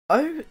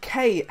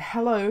Okay,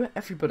 hello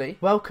everybody.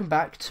 Welcome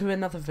back to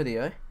another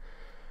video.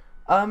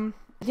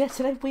 Yeah,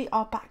 today we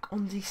are back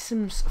on The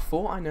Sims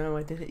 4. I know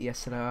I did it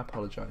yesterday, I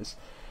apologise.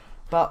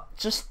 But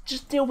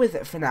just deal with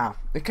it for now,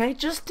 okay?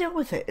 Just deal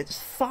with it.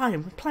 It's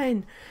fine. We're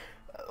playing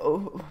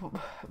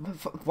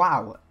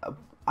wow.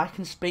 I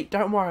can speak.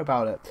 Don't worry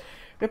about it.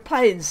 We're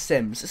playing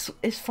Sims.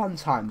 It's fun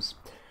times.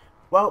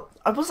 Well,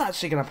 I was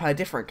actually going to play a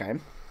different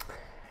game.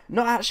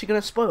 Not actually going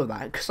to spoil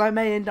that, because I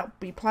may end up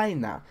be playing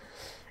that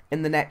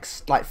in the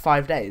next, like,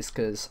 5 days,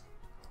 because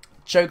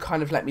Joe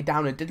kind of let me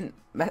down and didn't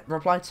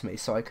reply to me,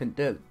 so I couldn't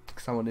do it,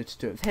 because I wanted to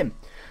do it with him.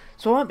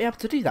 So I won't be able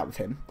to do that with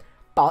him,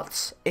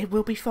 but it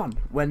will be fun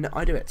when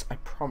I do it, I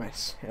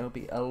promise. It'll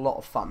be a lot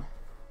of fun.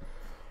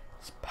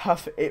 It's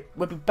perfect. It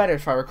would be better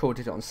if I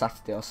recorded it on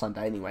Saturday or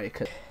Sunday anyway,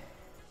 because I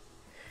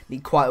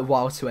need quite a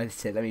while to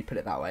edit it, let me put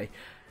it that way.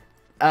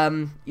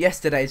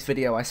 Yesterday's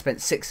video I spent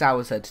 6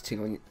 hours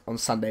editing on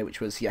Sunday, which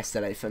was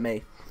yesterday for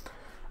me.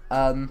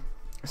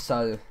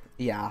 So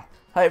yeah,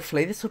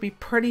 hopefully this will be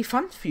pretty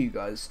fun for you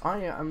guys.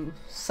 I am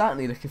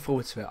certainly looking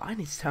forward to it. I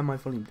need to turn my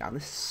volume down.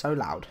 This is so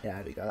loud. Yeah,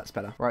 there we go. That's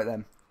better. Right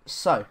then.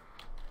 So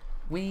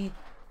we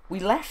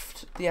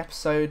left the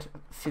episode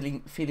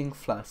feeling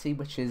flirty,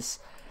 which is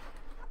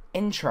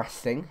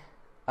interesting.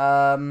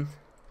 I'm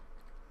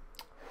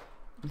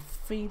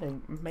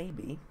feeling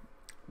maybe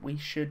we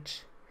should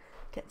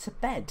get to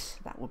bed.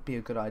 That would be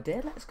a good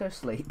idea. Let's go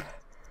sleep.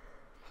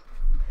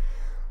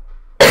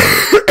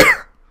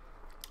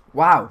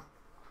 Wow.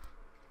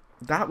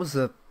 That was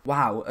a...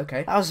 Wow,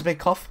 okay. That was a big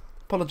cough.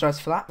 Apologise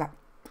for that.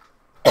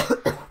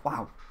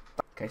 Wow.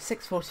 Okay,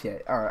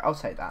 6:48. Alright, I'll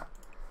take that.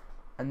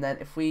 And then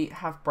if we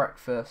have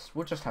breakfast,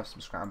 we'll just have some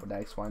scrambled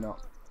eggs. Why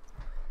not?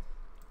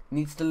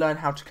 Needs to learn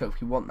how to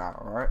cook. We want that,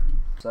 alright?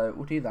 So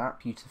we'll do that.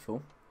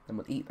 Beautiful. Then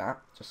we'll eat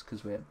that, just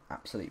because we're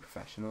absolute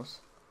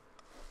professionals.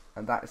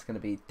 And that is going to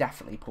be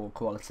definitely poor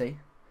quality.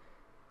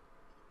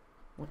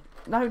 What?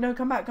 No,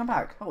 come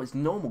back. Oh, it's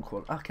normal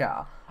quality. Okay,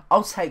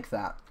 I'll take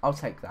that. I'll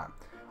take that.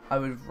 I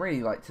would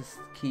really like to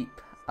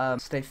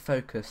stay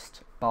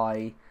focused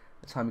by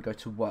the time we go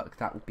to work.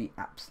 That would be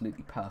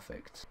absolutely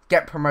perfect.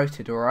 Get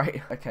promoted,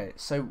 alright? Okay,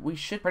 so we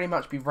should pretty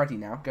much be ready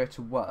now. Go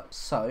to work.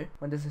 So,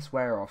 when does this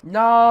wear off?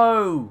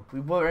 No! We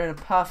were in a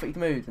perfect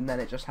mood, and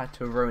then it just had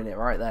to ruin it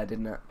right there,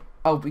 didn't it?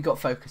 Oh, we got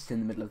focused in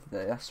the middle of the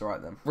day. That's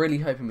alright then. Really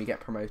hoping we get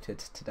promoted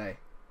today.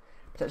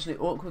 Potentially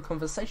awkward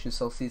conversation.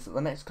 Sol sees that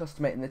the next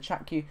customer in the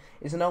chat queue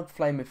is an old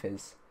flame of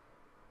his,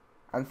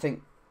 and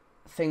think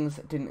things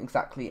didn't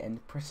exactly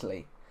end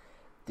prettily.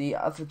 The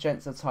other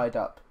gents are tied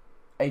up.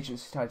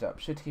 Agents are tied up.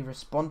 Should he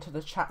respond to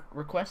the chat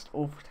request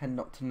or pretend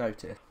not to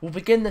notice? We'll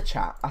begin the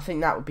chat. I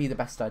think that would be the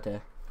best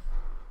idea.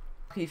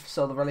 He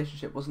saw the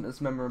relationship wasn't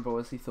as memorable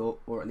as he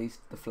thought, or at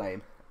least the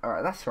flame.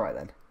 Alright, that's right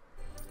then.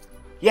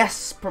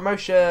 Yes!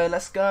 Promotion!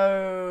 Let's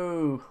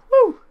go!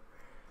 Woo!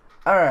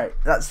 Alright,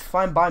 that's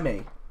fine by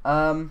me.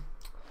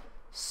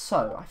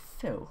 So, I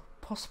feel,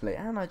 possibly,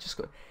 and I just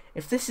got...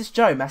 If this is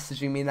Joe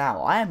messaging me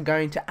now, I am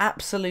going to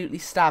absolutely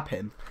stab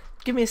him.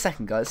 Give me a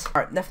second, guys.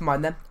 Alright, never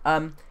mind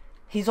then.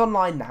 He's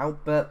online now,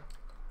 but...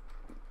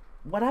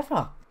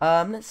 whatever.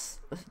 Let's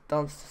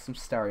dance to some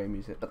stereo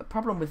music. But the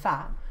problem with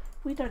that,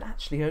 we don't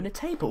actually own a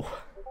table.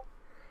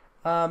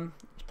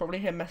 It's probably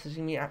him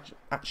messaging me,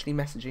 actually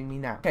messaging me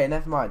now. Okay,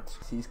 never mind.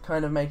 He's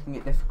kind of making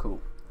it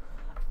difficult.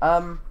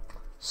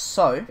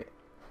 So,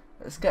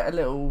 let's get a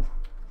little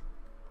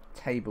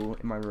table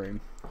in my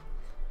room.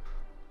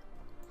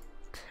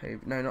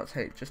 No, not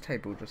table, just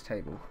table.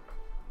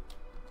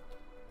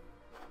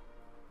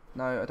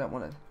 No, I don't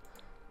want it.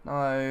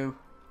 No.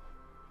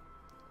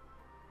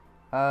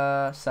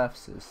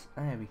 Surfaces.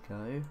 There we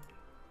go.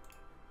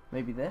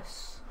 Maybe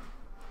this.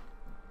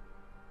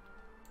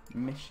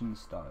 Mission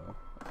style.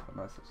 That's quite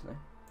nice actually.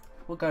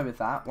 We'll go with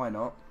that, why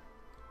not?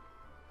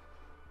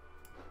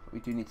 But we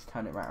do need to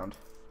turn it around.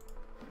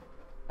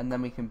 And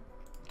then we can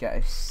get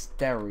a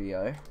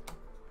stereo.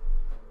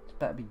 It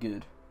better be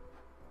good.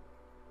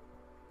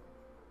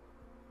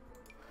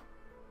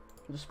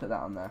 We'll just put that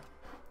on there.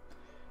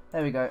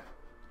 There we go.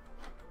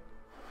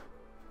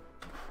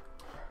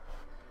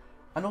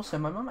 And also,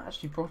 my mum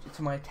actually brought it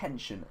to my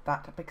attention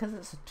that because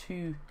it's a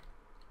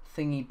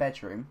two-thingy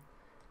bedroom,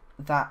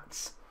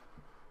 that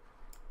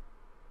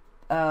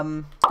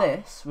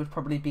this would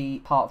probably be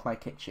part of my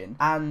kitchen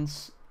and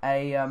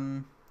a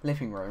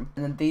living room,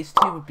 and then these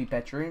two would be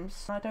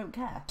bedrooms. I don't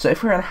care. So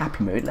if we're in a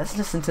happy mood, let's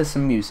listen to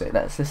some music.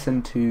 Let's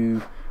listen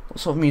to... what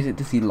sort of music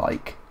does he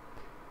like?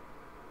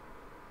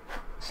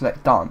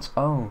 Select dance.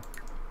 Oh.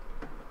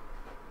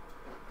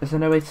 Is there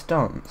no way to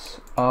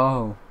dance?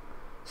 Oh.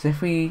 So if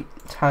we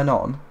turn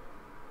on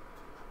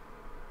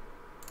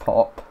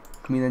pop,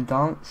 can we then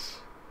dance?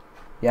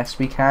 Yes,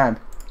 we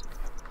can.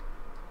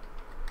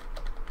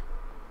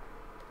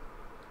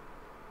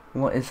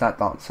 What is that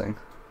dancing?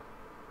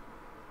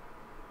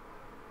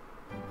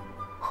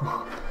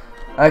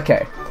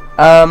 Okay.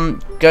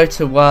 Go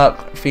to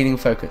work, feeling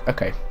focused.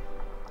 Okay.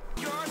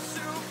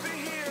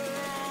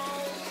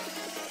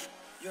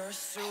 You're a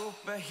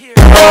superhero.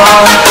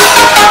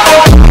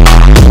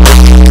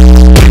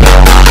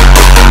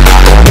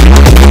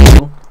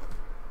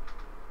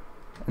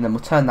 and then we'll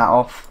turn that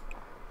off.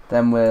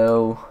 Then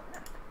we'll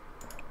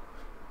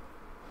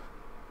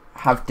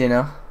have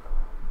dinner.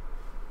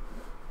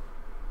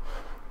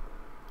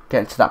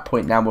 Getting to that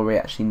point now where we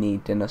actually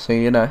need dinner, so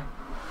you know.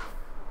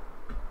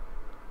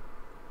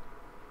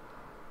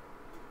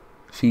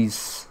 If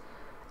he's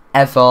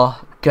ever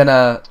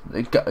gonna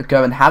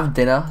go and have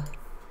dinner,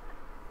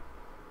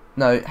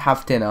 no,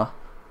 have dinner,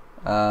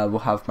 we'll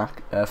have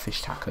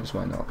fish tacos,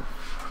 why not?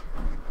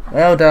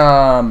 Well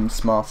done,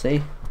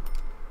 Smarty.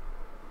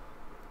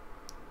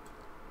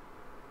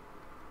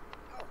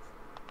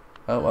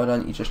 Oh, why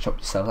don't you just chop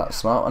yourself? That was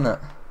smart, wasn't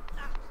it?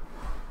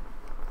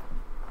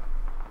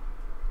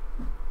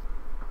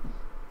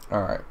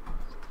 Alright.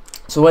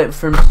 So wait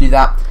for him to do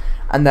that,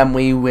 and then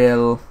we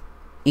will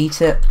eat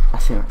it. I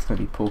think that's going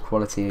to be poor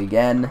quality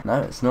again.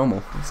 No, it's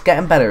normal. It's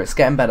getting better, it's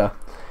getting better.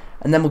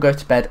 And then we'll go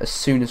to bed as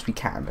soon as we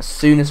can. As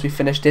soon as we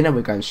finish dinner,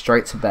 we're going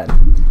straight to bed.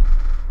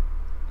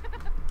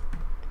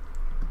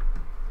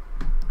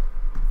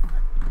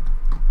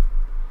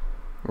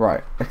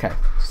 Right, okay.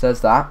 So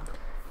there's that.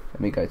 Let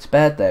me go to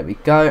bed. There we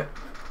go.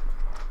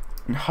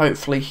 And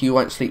hopefully he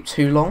won't sleep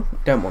too long.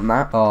 Don't want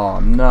that. Oh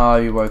no,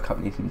 you woke up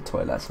needing the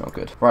toilet. That's not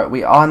good. Right,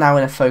 we are now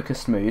in a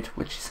focused mood,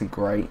 which isn't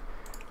great.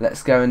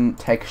 Let's go and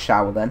take a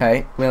shower then.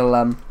 Okay, we'll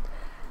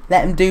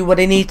let him do what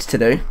he needs to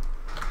do.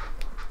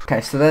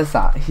 Okay, so there's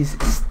that.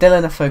 He's still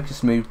in a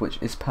focused mood, which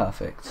is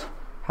perfect.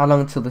 How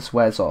long until this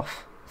wears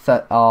off?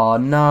 Oh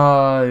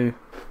no.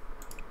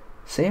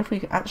 See, if we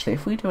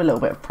do a little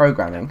bit of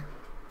programming,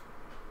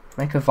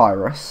 make a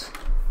virus.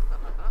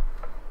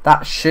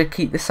 That should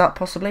keep this up,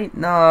 possibly?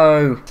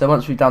 No! So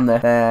once we've done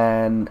this,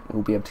 then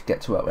we'll be able to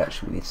get to work.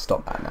 We need to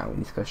stop that now. We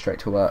need to go straight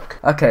to work.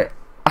 Okay,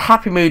 a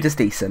happy mood is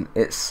decent.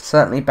 It's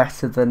certainly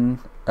better than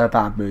a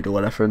bad mood or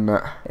whatever, isn't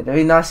it? It'd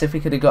be nice if we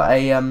could have got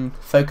a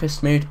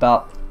focused mood,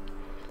 but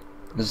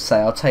as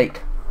I say,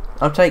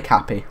 I'll take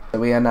happy.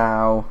 So we are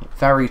now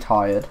very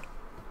tired.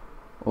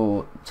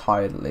 Or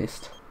tired at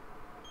least.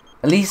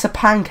 Elisa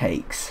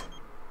pancakes?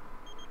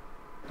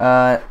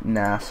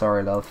 Nah,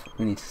 sorry love.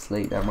 We need to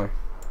sleep, don't we?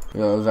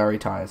 We're very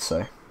tired,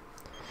 so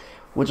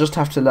we'll just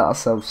have to let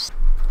ourselves,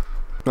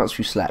 once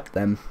we've slept,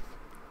 then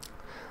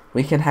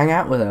we can hang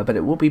out with her, but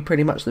it will be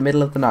pretty much the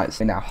middle of the night.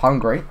 So we're now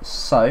hungry,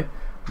 so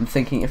I'm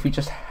thinking if we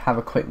just have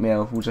a quick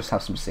meal, we'll just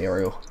have some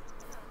cereal.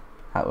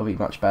 That would be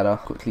much better.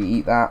 Quickly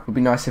eat that. It would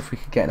be nice if we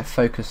could get in a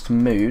focused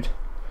mood.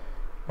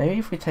 Maybe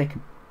if we take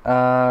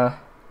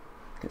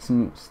get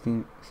some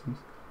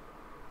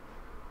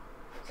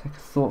take a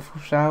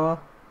thoughtful shower.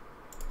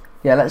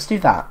 Yeah, let's do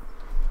that.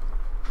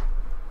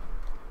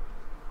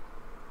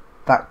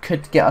 That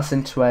could get us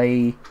into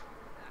a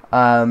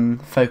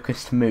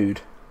focused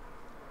mood.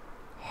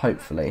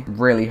 Hopefully.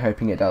 Really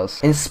hoping it does.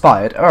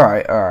 Inspired.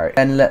 Alright, alright.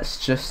 And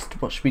let's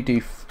just... What should we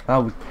do?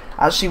 Oh,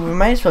 actually, we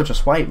may as well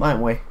just wait,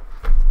 mightn't we?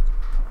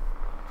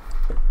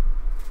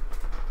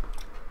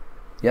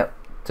 Yep.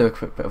 Do a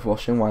quick bit of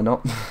washing. Why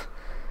not?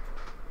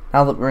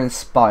 Now that we're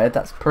inspired,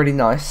 that's pretty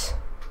nice.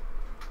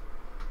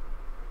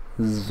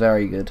 This is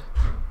very good.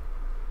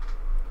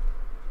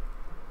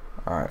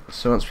 Alright,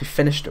 so once we've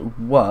finished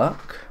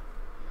work,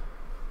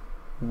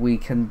 we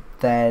can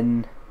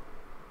then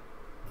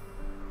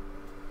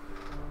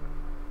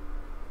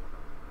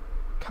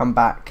come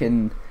back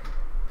and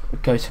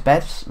go to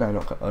bed.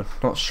 No,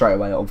 not straight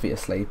away,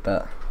 obviously,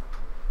 but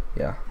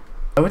yeah.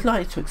 I would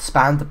like to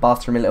expand the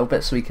bathroom a little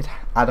bit so we could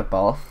add a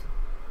bath.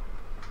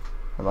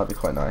 That might be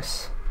quite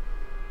nice.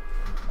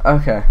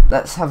 Okay,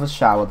 let's have a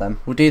shower then.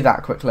 We'll do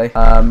that quickly.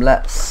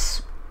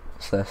 What's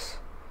this?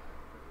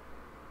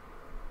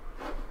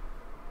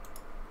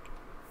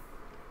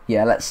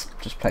 Yeah, let's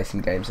just play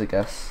some games, I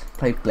guess.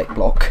 Play Blick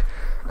Block.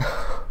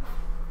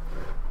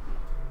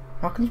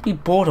 How can you be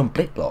bored on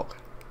Blick Block?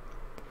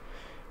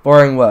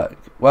 Boring work.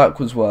 Work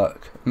was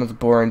work. Another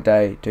boring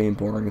day doing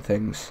boring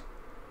things.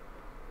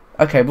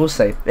 Okay, we'll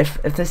see. If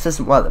this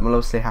doesn't work, then we'll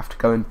obviously have to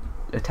go and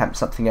attempt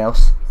something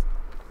else.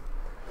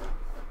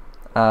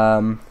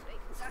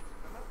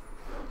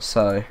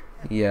 So,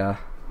 yeah.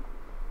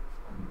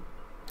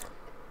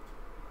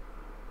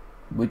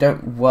 We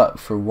don't work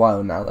for a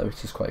while now, though,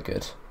 which is quite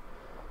good.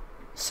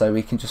 So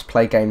we can just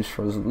play games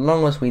for as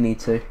long as we need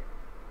to.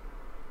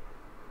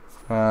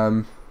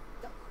 We'll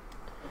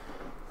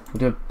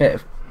do a bit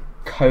of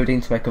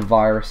coding to make a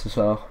virus as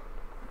well.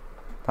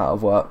 That'll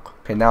work.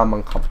 Okay, now I'm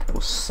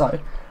uncomfortable, so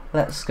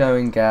let's go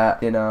and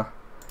get dinner.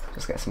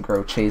 Just get some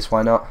grilled cheese,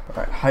 why not?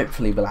 Right,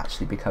 hopefully we'll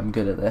actually become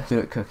good at this.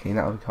 Good at cooking,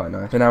 that would be quite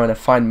nice. We're now in a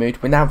fine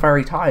mood. We're now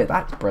very tired,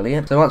 that's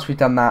brilliant. So once we've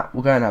done that,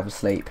 we'll go and have a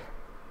sleep.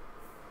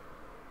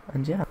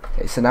 And yeah.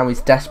 Okay, so now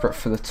he's desperate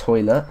for the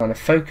toilet. On a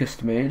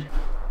focused mood.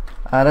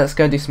 Let's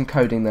go and do some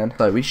coding then.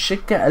 So we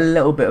should get a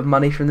little bit of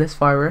money from this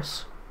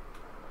virus.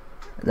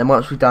 And then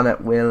once we've done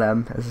it, we'll,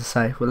 as I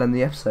say, we'll end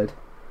the episode.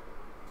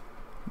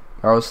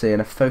 We're obviously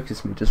in a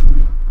focus mood as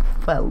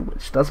well,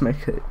 which does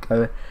make it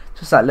go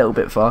just that little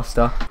bit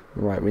faster.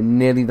 Right, we're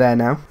nearly there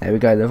now. There we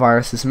go, the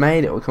virus is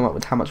made. It will come up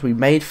with how much we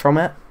made from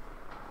it.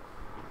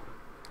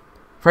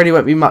 Probably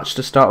won't be much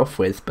to start off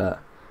with, but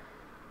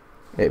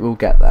it will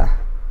get there.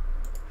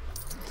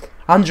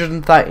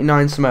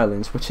 139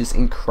 simoleons, which is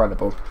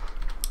incredible.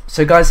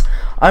 So guys,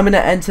 I'm going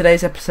to end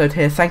today's episode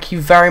here. Thank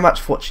you very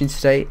much for watching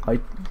today. I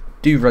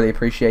do really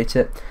appreciate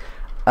it.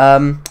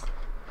 So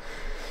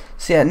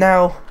yeah,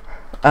 now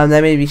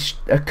there may be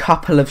a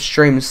couple of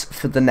streams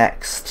for the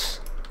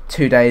next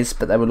 2 days,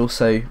 but I will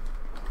also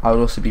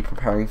be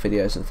preparing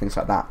videos and things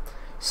like that.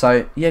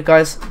 So yeah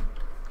guys,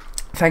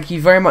 thank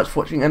you very much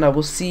for watching, and I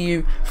will see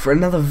you for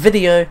another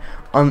video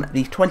on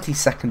the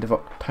 22nd of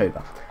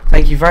October.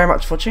 Thank you very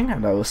much for watching,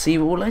 and I will see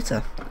you all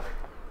later.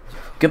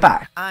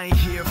 Goodbye. I ain't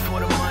here for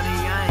the money,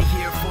 I ain't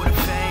here for the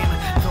fame.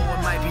 Though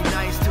it might be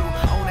nice to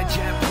own a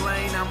jet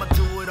plane, I'ma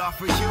do it all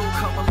for you.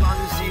 Come along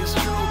and